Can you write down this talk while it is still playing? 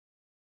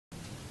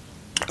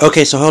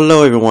Okay, so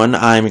hello everyone,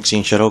 I'm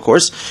Extreme Shadow, of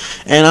course,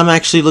 and I'm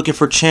actually looking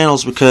for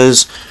channels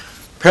because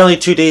apparently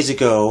 2 days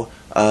ago,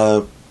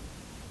 the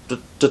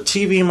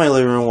TV in my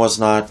living room was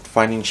not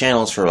finding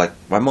channels for like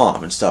my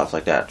mom and stuff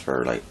like that,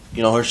 for like,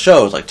 you know, her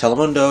shows like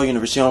Telemundo,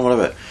 University on,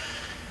 whatever.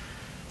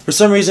 For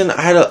some reason,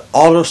 I had to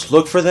almost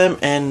look for them,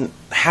 and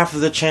half of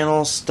the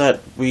channels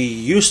that we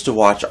used to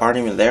watch aren't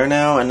even there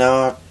now, and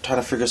now I'm trying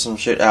to figure some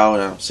shit out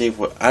and see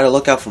if I had to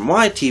look out for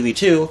my TV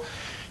too.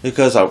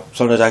 Because I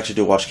sometimes actually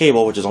do watch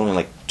cable, which is only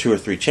like 2 or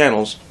 3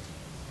 channels.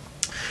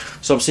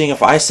 So I'm seeing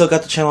if I still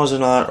got the channels or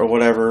not, or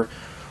whatever,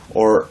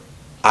 or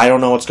I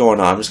don't know what's going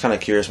on. I'm just kind of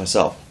curious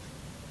myself.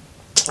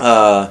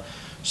 So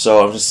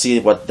I'm just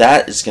seeing what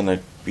that is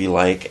gonna be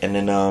like, and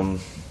then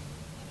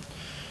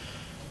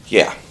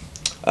yeah.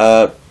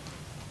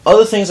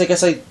 Other things, I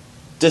guess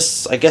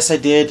I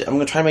did. I'm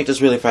gonna try to make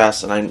this really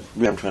fast, and I'm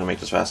trying to make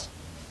this fast.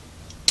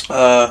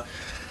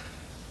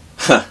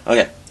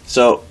 Okay,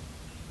 so.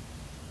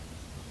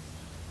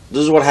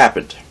 This is what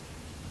happened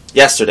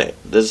yesterday.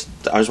 I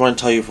just want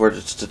to tell you for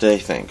it's today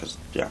thing, cause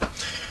yeah.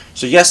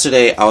 So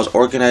yesterday I was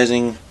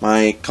organizing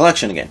my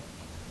collection again.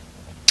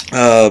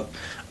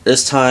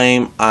 This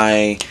time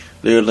I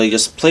literally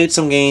just played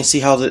some games, see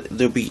how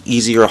they'll be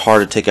easy or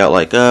hard to take out.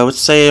 Like let's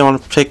say I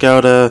want to take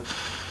out a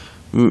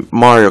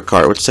Mario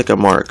Kart. Let's take out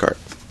Mario Kart.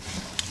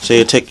 So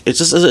you take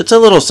it's a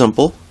little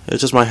simple. It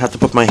just might have to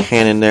put my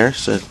hand in there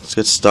so it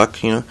gets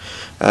stuck, you know.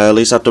 At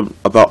least I have to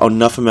about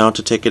enough amount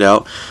to take it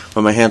out,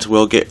 but my hands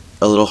will get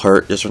a little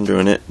hurt just from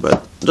doing it,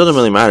 but it doesn't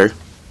really matter.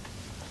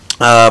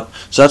 So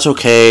that's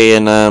okay,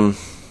 and I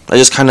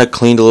just kind of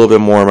cleaned a little bit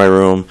more in my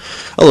room,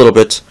 a little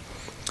bit,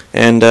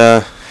 and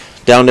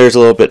down there's a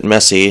little bit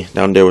messy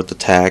down there with the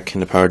tack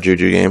and the Power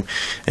Juju game,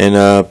 and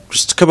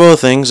just a couple of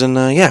things, and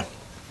yeah.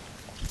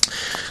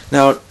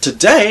 Now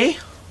today,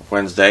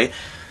 Wednesday,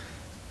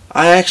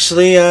 I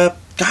actually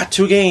got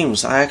 2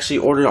 games. I actually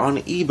ordered on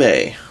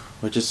eBay,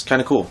 which is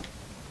kind of cool.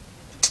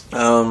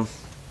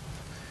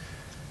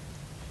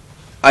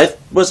 I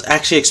was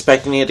actually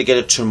expecting to get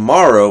it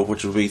tomorrow,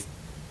 which would be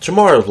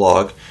tomorrow's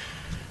vlog,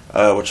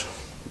 which I'm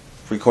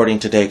recording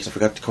today because I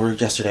forgot to record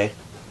yesterday.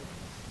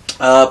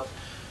 I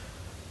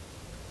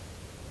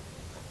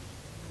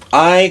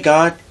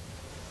got,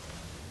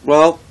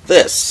 well,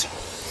 this.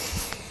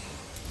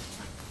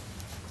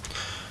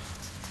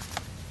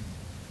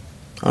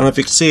 I don't know if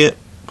you can see it.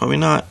 Probably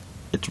not.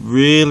 It's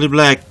really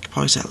black.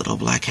 Probably that little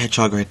black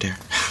hedgehog right there.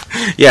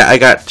 Yeah, I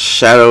got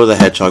Shadow the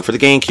Hedgehog for the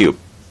GameCube.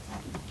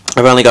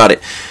 I finally got it.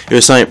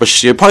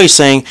 You're probably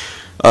saying,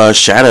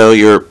 Shadow,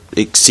 you're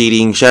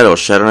exceeding Shadow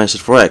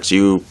 964X.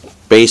 You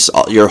base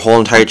your whole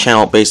entire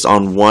channel based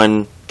on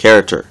one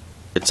character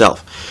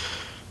itself.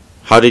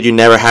 How did you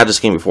never have this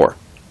game before?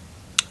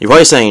 You're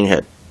probably saying in your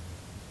head,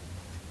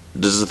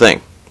 this is the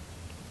thing.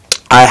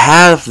 I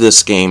have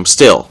this game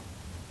still,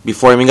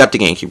 before I even got the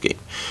GameCube game.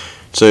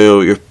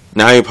 So you're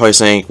probably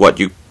saying, what,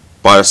 you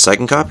bought a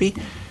second copy?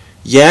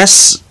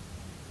 Yes,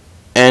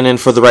 and then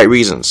for the right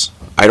reasons.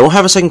 I don't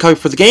have a second copy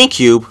for the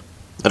GameCube.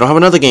 I don't have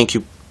another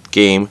GameCube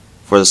game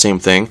for the same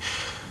thing.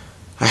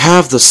 I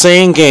have the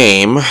same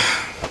game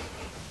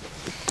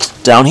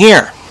down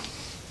here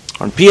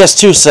on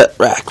PS2 set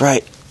rack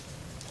right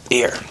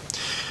here.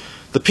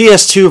 The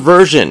PS2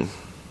 version.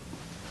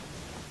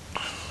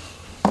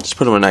 Just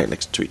put them right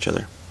next to each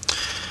other.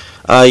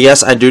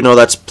 Yes, I do know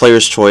that's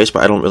player's choice,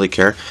 but I don't really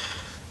care.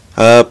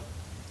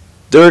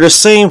 They're the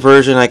same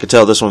version. I could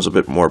tell this one's a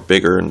bit more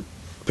bigger and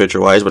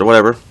picture-wise, but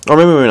whatever. Or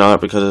maybe not,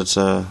 because it's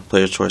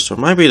player's choice, so it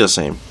might be the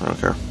same. I don't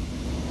care.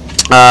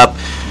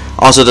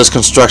 Also, there's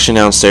construction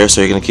downstairs, so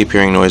you're going to keep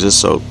hearing noises,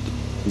 so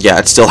yeah,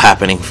 it's still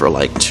happening for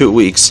like 2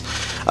 weeks.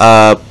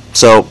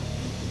 So,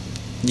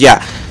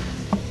 yeah.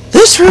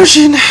 This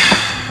version,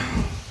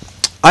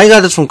 I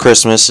got this from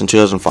Christmas in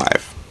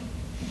 2005.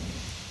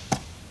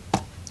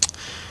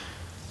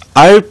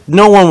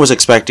 No one was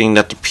expecting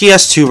that the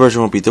PS2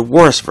 version would be the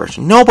worst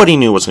version. Nobody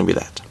knew it was going to be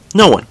that.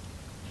 No one.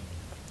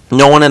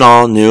 No one at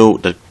all knew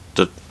that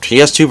the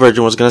PS2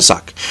 version was going to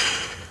suck.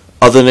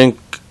 Other than,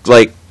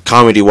 like,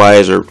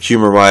 comedy-wise or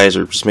humor-wise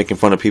or just making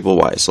fun of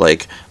people-wise.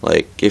 Like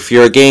if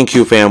you're a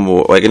GameCube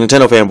fanboy, like a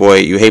Nintendo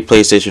fanboy, you hate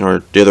PlayStation,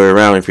 or the other way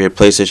around if you hate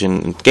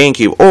PlayStation and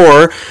GameCube.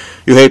 Or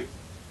you hate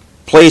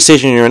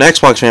PlayStation and you're an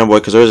Xbox fanboy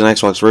because there's an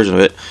Xbox version of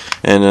it.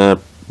 And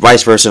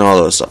vice versa and all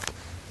those stuff.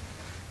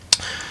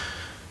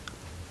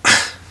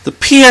 The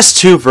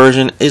PS2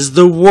 version is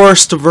the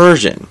worst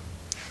version.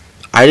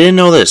 I didn't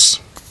know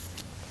this.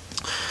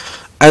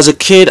 As a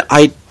kid,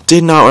 I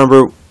did not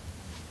remember.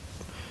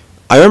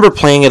 I remember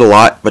playing it a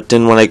lot, but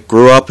then when I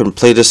grew up and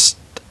played this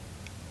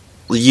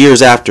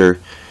years after,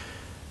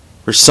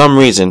 for some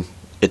reason,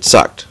 it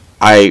sucked.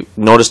 I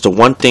noticed the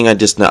one thing I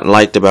just not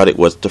liked about it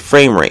was the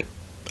frame rate.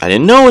 I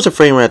didn't know it was a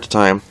frame rate at the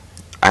time.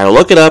 I had to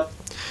look it up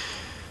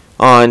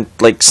on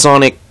like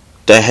Sonic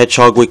the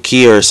Hedgehog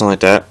wiki or something like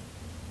that.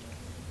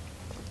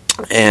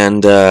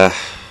 And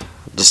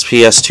this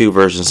PS2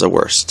 version is the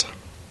worst.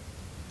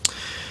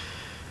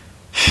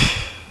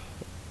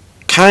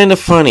 Kind of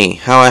funny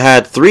how I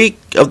had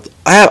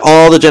I had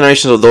all the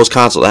generations of those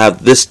consoles. I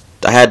have this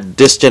I had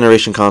this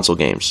generation console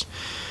games.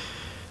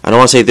 I don't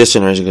want to say this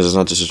generation because it's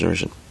not this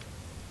generation.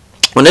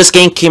 When this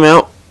game came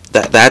out,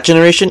 that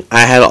generation,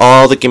 I had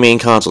all the main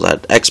consoles. I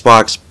had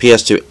Xbox,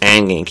 PS2,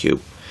 and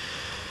GameCube.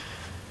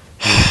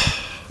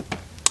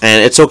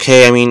 And it's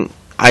okay. I mean,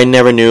 I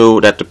never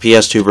knew that the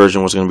PS2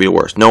 version was going to be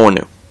worse. No one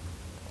knew.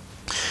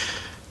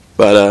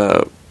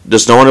 But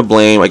there's no one to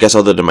blame, I guess,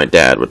 other than my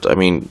dad. But I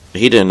mean,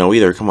 he didn't know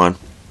either. Come on.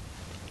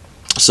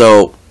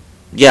 So,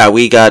 yeah,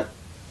 we got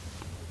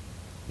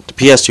the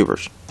PS2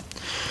 version.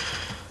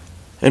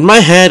 In my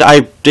head,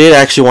 I did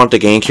actually want the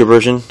GameCube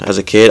version as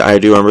a kid. I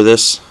do remember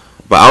this.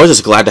 But I was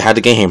just glad to have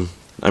the game.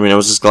 I mean, I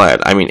was just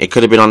glad. I mean, it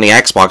could have been on the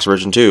Xbox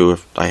version too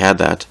if I had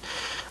that.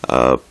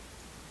 Now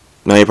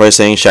you're probably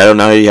saying, Shadow,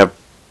 now you have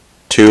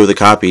 2 of the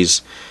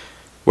copies.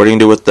 What are you going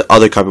to do with the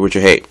other copy which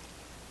you hate?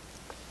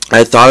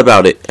 I thought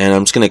about it, and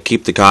I'm just going to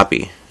keep the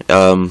copy.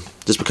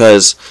 Just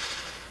because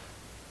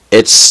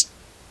it's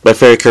my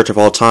favorite character of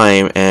all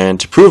time, and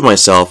to prove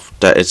myself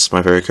that it's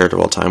my favorite character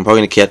of all time, I'm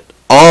probably going to get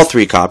all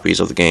 3 copies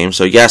of the game.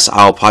 So yes,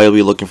 I'll probably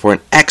be looking for an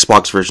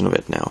Xbox version of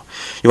it now.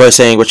 You're probably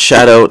saying, but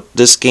Shadow,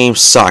 this game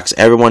sucks.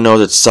 Everyone knows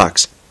it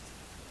sucks.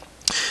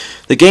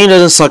 The game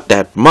doesn't suck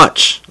that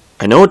much.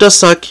 I know it does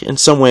suck in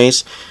some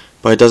ways,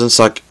 but it doesn't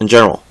suck in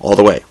general all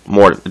the way.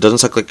 It doesn't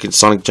suck like in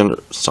Sonic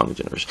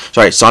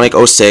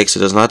 06. It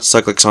does not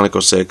suck like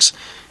Sonic 06.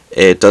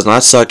 It does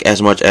not suck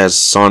as much as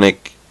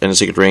Sonic and the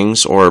Secret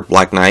Rings or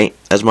Black Knight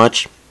as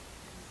much.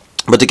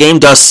 But the game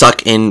does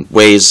suck in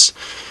ways,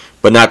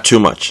 but not too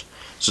much.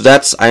 So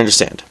that's, I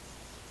understand.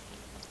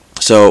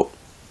 So,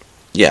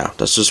 yeah,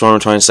 that's just what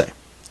I'm trying to say.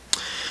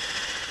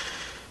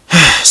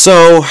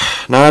 So,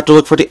 now I have to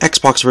look for the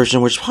Xbox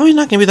version, which is probably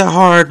not going to be that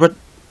hard, but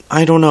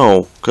I don't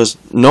know, because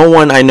no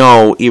one I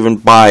know even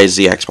buys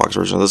the Xbox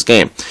version of this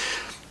game.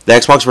 The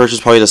Xbox version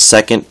is probably the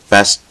second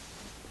best,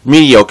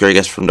 mediocre, I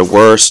guess, from the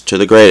worst to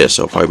the greatest,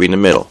 so probably be in the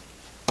middle.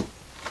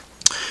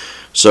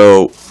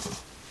 So,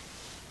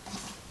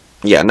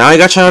 yeah, now I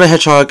got Shadow the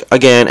Hedgehog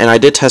again, and I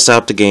did test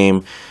out the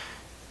game.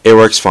 It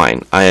works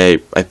fine.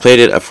 I played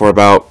it for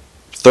about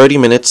 30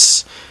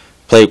 minutes,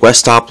 played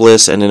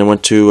Westopolis, and then I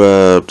went to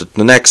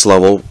the next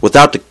level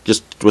without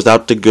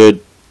the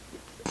good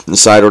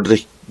side or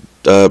the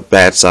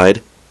bad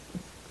side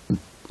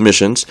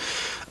missions.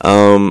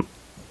 I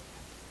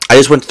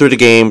just went through the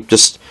game,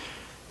 just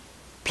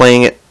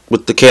playing it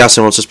with the Chaos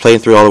Emeralds, just playing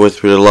through all the way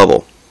through the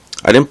level.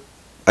 I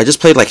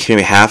just played like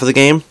maybe half of the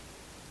game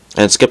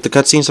and skipped the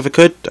cutscenes if I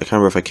could. I can't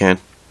remember if I can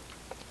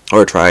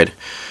or tried.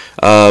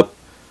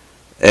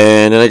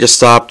 And then I just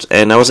stopped,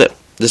 and that was it.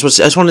 I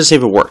just wanted to see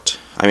if it worked.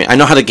 I mean, I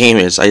know how the game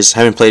is. I just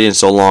haven't played it in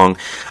so long,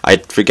 I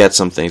forget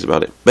some things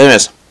about it. But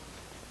anyways,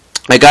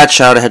 I got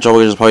Shadow the Hedgehog,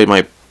 which is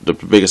probably the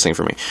biggest thing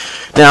for me.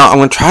 Now, I'm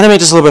going to try to make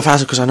this a little bit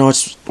faster, because I know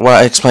it's what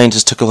I explained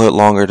just took a little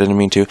longer than I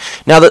mean to.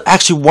 Now,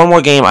 actually, one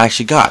more game I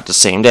actually got the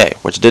same day,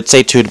 which I did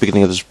say to at the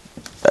beginning of this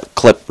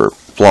clip or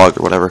vlog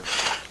or whatever.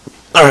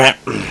 Alright.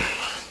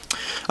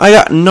 I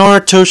got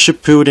Naruto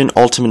Shippuden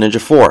Ultimate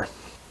Ninja 4.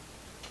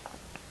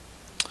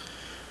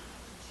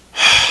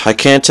 I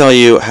can't tell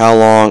you how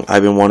long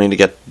I've been wanting to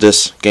get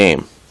this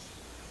game.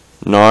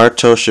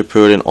 Naruto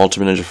Shippuden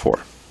Ultimate Ninja 4.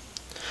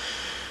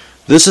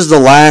 This is the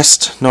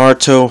last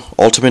Naruto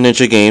Ultimate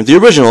Ninja game, the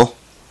original,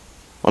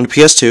 on the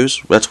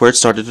PS2s. That's where it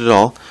started it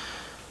all.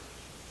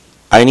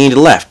 I needed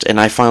left, and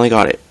I finally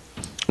got it.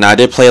 Now, I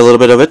did play a little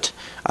bit of it.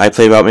 I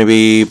played about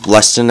maybe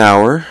less than an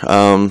hour.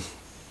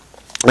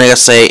 Like I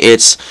say,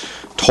 it's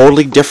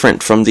totally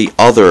different from the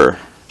other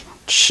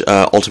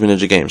Ultimate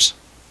Ninja games.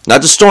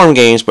 Not the Storm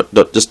games, but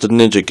just the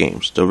Ninja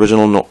games. The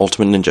original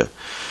Ultimate Ninja.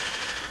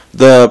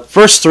 The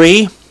first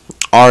 3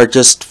 are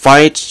just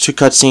fight to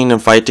cutscene and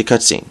fight to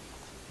cutscene.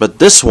 But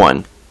this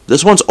one's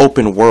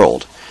open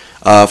world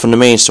from the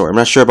main story. I'm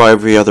not sure about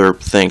every other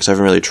thing, because I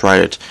haven't really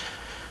tried it.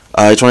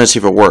 I just wanted to see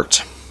if it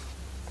worked.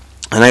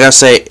 And I gotta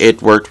say,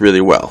 it worked really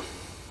well.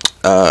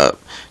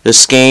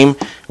 This game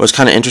was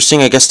kind of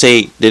interesting. I guess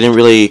they didn't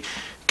really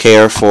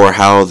care for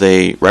how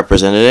they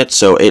represented it,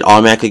 so it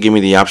automatically gave me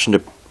the option to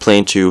play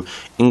into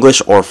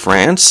English or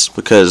France,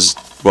 because,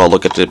 well,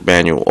 look at the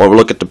manual, or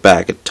look at the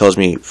back, it tells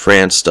me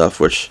France stuff,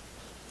 which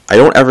I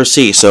don't ever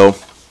see, so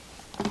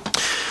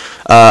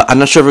I'm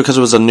not sure because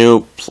it was a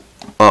new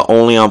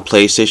only on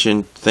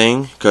PlayStation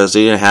thing, because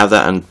they didn't have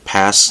that on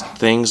past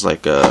things,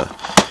 like,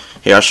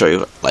 here, I'll show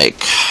you, like,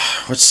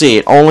 let's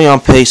see, only on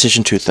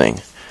PlayStation 2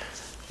 thing,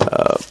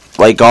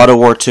 like God of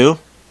War 2,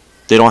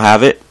 they don't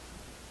have it.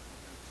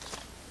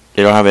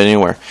 They don't have it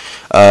anywhere.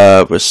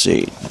 Let's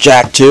see.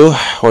 Jak 2,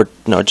 or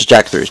no, just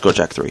Jak 3. Let's go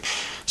Jak 3.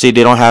 See,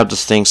 they don't have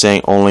this thing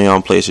saying only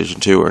on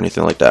PlayStation 2 or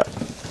anything like that.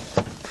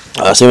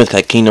 Same with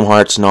like Kingdom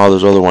Hearts and all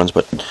those other ones,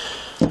 but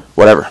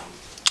whatever.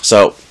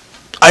 So,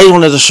 I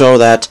wanted to show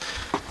that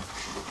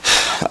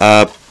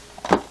I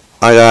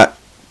got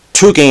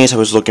 2 games I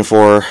was looking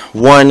for.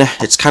 One,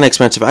 it's kind of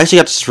expensive. I actually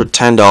got this for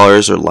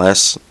 $10 or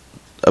less,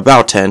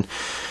 about 10.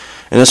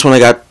 And this one I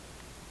got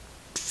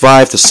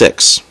 5 to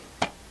 6.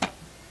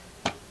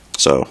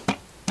 So,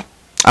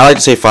 I like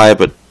to say 5,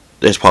 but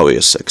it's probably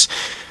a 6.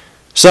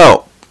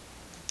 So,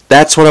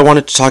 that's what I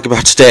wanted to talk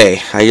about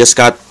today. I just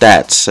got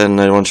that, and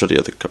I want to show the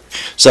other cover.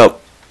 So,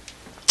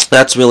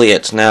 that's really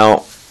it.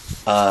 Now,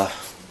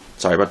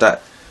 sorry about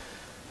that.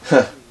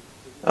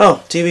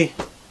 Oh, TV.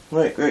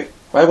 Right, great.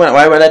 Why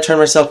would I turn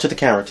myself to the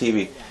camera?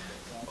 TV.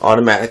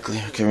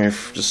 Automatically. Okay,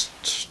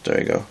 there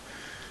you go.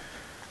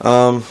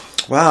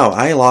 Wow,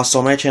 I lost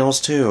all my channels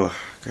too.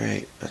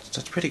 Great.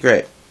 That's pretty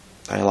great.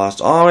 I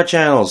lost all my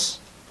channels.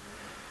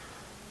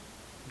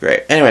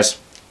 Great. Anyways.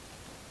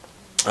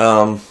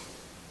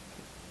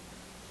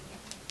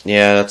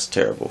 Yeah, that's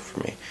terrible for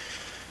me.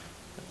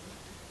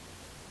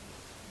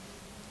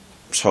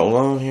 Just hold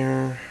on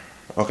here.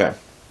 Okay.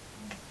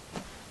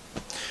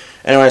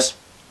 Anyways,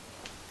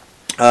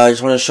 I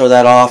just wanted to show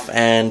that off,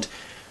 and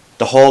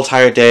the whole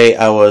entire day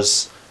I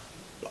was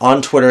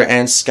on Twitter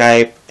and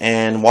Skype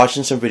and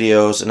watching some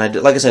videos, and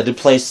like I said, I did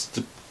play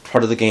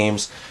part of the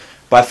games,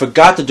 but I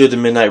forgot to do the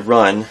midnight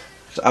run.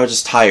 I was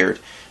just tired,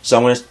 so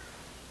I'm going to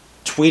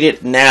tweet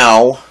it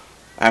now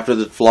after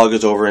the vlog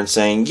is over and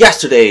saying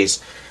yesterday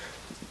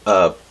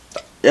I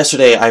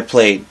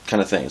played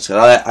kind of things.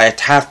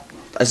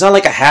 It's not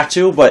like I have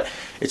to, but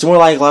it's more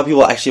like a lot of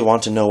people actually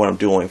want to know what I'm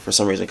doing for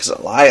some reason, because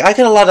I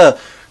get a lot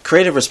of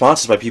creative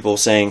responses by people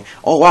saying,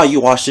 oh wow, you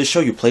watched this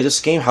show, you played this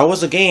game, how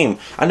was the game?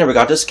 I never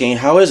got this game,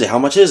 how is it, how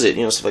much is it,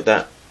 stuff like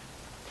that.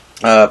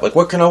 Like,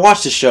 where can I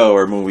watch this show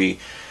or movie,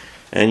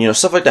 and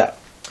stuff like that.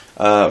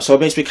 So it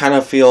makes me kind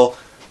of feel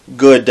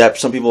good that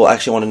some people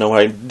actually want to know what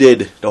I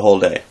did the whole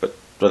day, but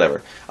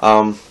whatever.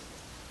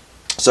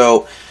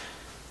 So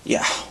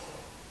yeah,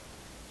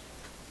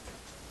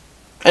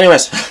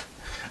 anyways,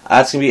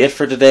 that's gonna be it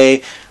for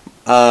today.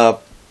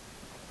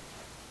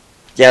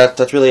 Yeah,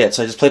 that's really it.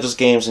 So I just played those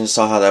games and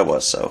saw how that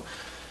was. So,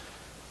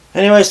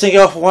 anyways, thank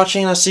you all for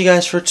watching. I'll see you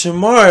guys for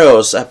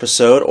tomorrow's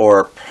episode,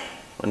 or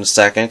in a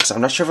second, because I'm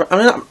not sure.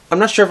 I'm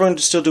not sure if I'm going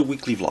to still do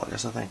weekly vlog or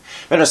something.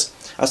 But anyways,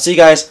 I'll see you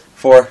guys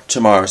for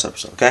tomorrow's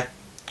episode. Okay,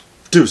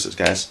 deuces,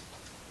 guys.